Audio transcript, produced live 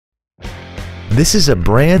This is a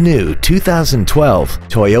brand new 2012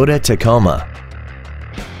 Toyota Tacoma.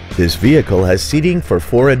 This vehicle has seating for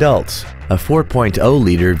 4 adults, a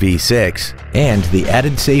 4.0-liter V6, and the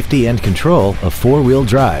added safety and control of 4-wheel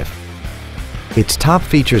drive. Its top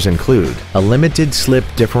features include a limited slip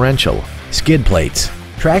differential, skid plates,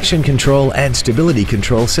 traction control and stability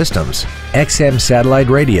control systems, XM satellite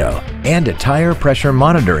radio, and a tire pressure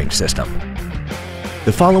monitoring system.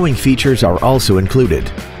 The following features are also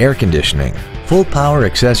included: air conditioning, full power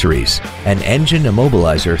accessories, an engine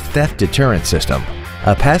immobilizer theft deterrent system,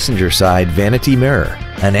 a passenger side vanity mirror,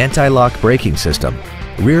 an anti-lock braking system,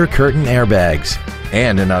 rear curtain airbags,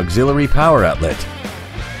 and an auxiliary power outlet.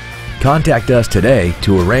 Contact us today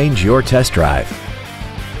to arrange your test drive.